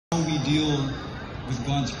deal with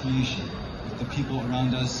God's creation, with the people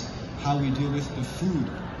around us, how we deal with the food.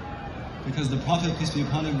 Because the Prophet, peace be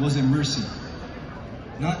upon him, was a mercy.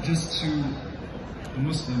 Not just to the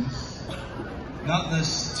Muslims, not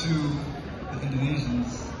just to the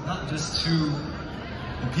Indonesians, not just to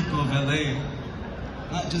the people of LA,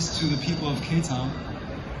 not just to the people of K-Town,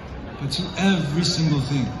 but to every single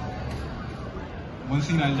thing. One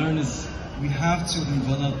thing I learned is we have to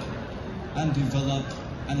envelop and develop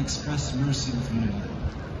and express mercy with one another.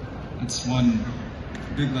 That's one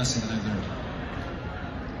big lesson that I learned.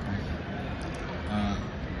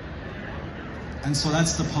 And so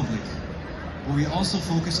that's the public. But we also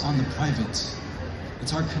focus on the private.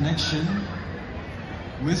 It's our connection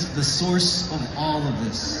with the source of all of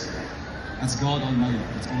this. That's God Almighty.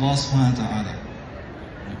 It's Allah subhanahu wa ta'ala.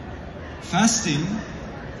 Fasting,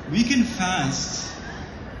 we can fast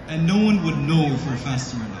and no one would know if we're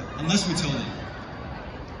fasting or not. Unless we tell them.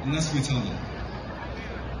 Unless we tell them.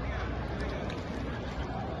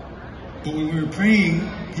 But when we're praying,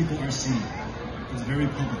 people are seeing. It's very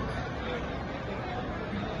public.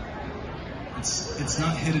 It's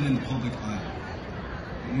not hidden in the public eye.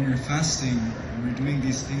 When we're fasting, when we're doing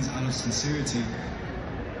these things out of sincerity,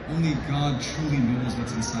 only God truly knows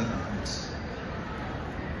what's inside our hearts.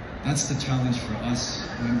 That's the challenge for us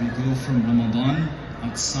when we go from Ramadan,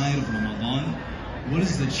 outside of Ramadan. What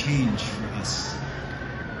is the change for us?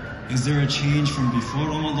 Is there a change from before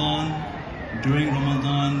Ramadan, during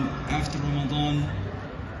Ramadan, after Ramadan?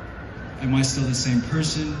 Am I still the same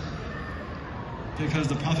person? Because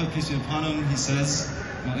the Prophet, peace be upon him, he says,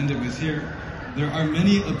 I'll end it with here, there are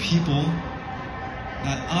many people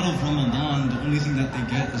that out of Ramadan, the only thing that they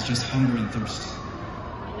get is just hunger and thirst.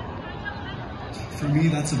 For me,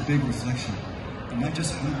 that's a big reflection. Am I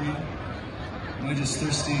just hungry? Am I just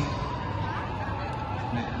thirsty?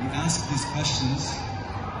 We ask these questions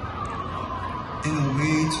in a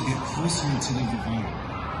way to get closer to the divine.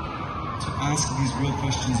 To ask these real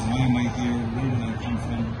questions, why am I here? Where did I come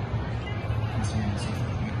from? And so on and so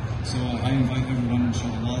forth. So I invite everyone,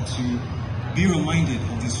 inshallah, to be reminded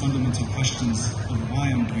of these fundamental questions of why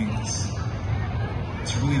I'm doing this.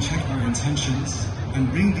 To really check our intentions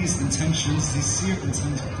and bring these intentions, these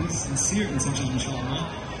sincere intentions, inshallah,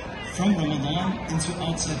 from Ramadan into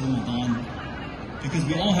outside Ramadan. Because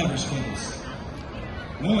we all have our struggles.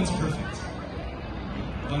 No one's perfect.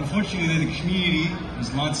 But unfortunately in the community,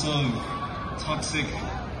 there's lots of toxic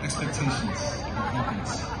expectations of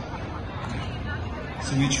happiness.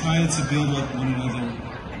 So we try to build up one another.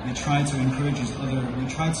 We try to encourage each other. We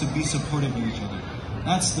try to be supportive of each other.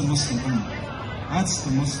 That's the Muslim Ummah. That's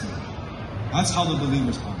the Muslim. That's how the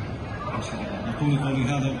believers are. أقول قولي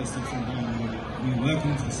هذا وأستغفر الله لي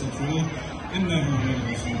ولكم فاستغفروه إنه هو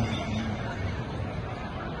الغفور الرحيم.